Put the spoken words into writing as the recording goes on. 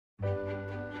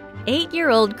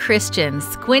8-year-old Christian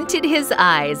squinted his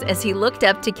eyes as he looked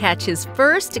up to catch his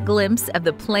first glimpse of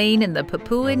the plane in the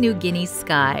Papua New Guinea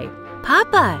sky.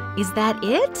 "Papa, is that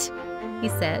it?" he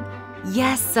said.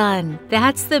 "Yes, son,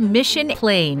 that's the mission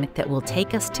plane that will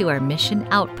take us to our mission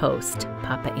outpost,"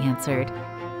 Papa answered.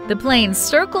 The plane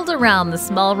circled around the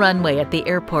small runway at the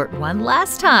airport one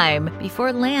last time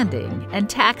before landing and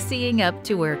taxiing up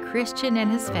to where Christian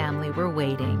and his family were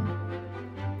waiting.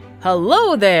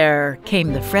 "Hello there,"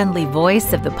 came the friendly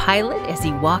voice of the pilot as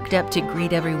he walked up to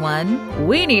greet everyone.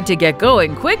 "We need to get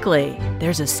going quickly.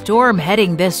 There's a storm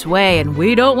heading this way and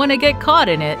we don't want to get caught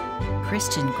in it."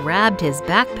 Christian grabbed his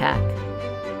backpack.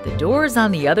 "The door's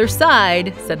on the other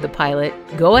side," said the pilot.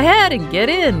 "Go ahead and get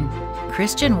in."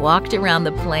 Christian walked around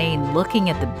the plane looking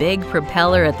at the big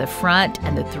propeller at the front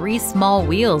and the 3 small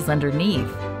wheels underneath.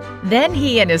 Then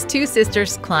he and his 2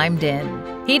 sisters climbed in.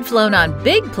 He'd flown on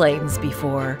big planes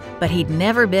before, but he'd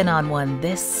never been on one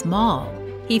this small.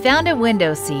 He found a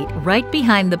window seat right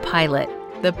behind the pilot,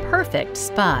 the perfect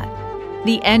spot.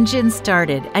 The engine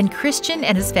started and Christian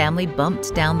and his family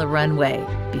bumped down the runway.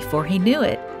 Before he knew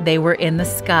it, they were in the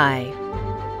sky.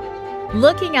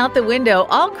 Looking out the window,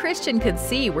 all Christian could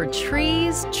see were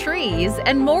trees, trees,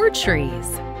 and more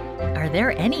trees. "Are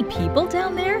there any people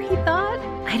down there?" he thought.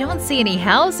 "I don't see any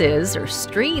houses or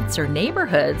streets or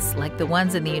neighborhoods like the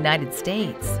ones in the United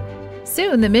States."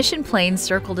 Soon, the mission plane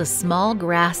circled a small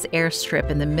grass airstrip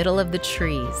in the middle of the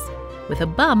trees. With a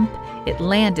bump, it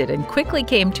landed and quickly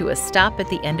came to a stop at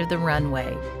the end of the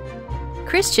runway.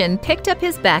 Christian picked up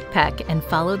his backpack and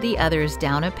followed the others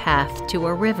down a path to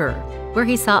a river, where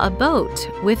he saw a boat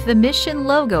with the mission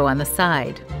logo on the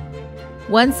side.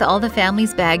 Once all the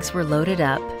family's bags were loaded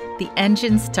up, the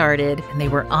engine started and they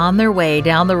were on their way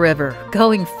down the river,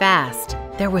 going fast.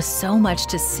 There was so much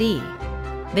to see.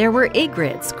 There were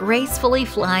egrets gracefully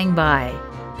flying by,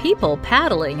 people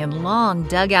paddling in long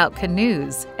dugout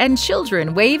canoes, and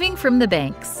children waving from the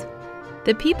banks.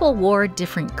 The people wore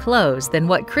different clothes than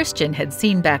what Christian had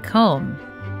seen back home.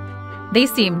 They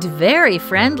seemed very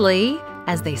friendly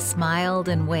as they smiled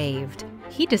and waved.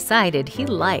 He decided he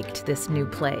liked this new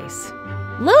place.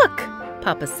 "Look,"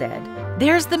 Papa said,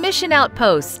 "there's the mission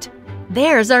outpost.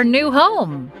 There's our new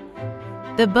home."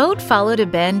 The boat followed a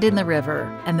bend in the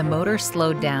river, and the motor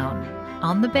slowed down.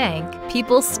 On the bank,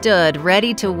 people stood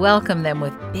ready to welcome them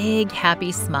with big,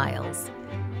 happy smiles.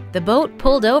 The boat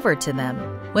pulled over to them.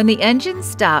 When the engine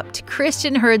stopped,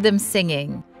 Christian heard them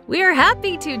singing, "We are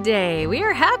happy today, we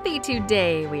are happy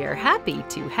today, we are happy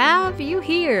to have you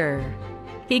here."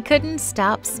 He couldn't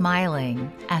stop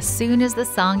smiling. As soon as the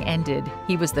song ended,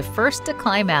 he was the first to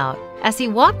climb out. As he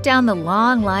walked down the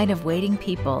long line of waiting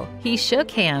people, he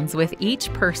shook hands with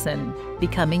each person,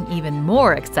 becoming even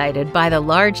more excited by the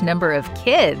large number of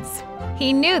kids.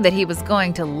 He knew that he was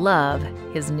going to love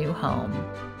his new home.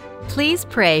 Please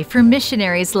pray for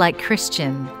missionaries like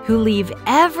Christian who leave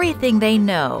everything they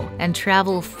know and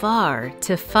travel far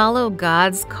to follow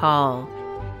God's call.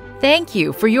 Thank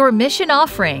you for your mission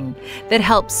offering that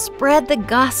helps spread the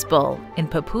gospel in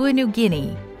Papua New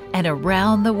Guinea and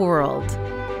around the world.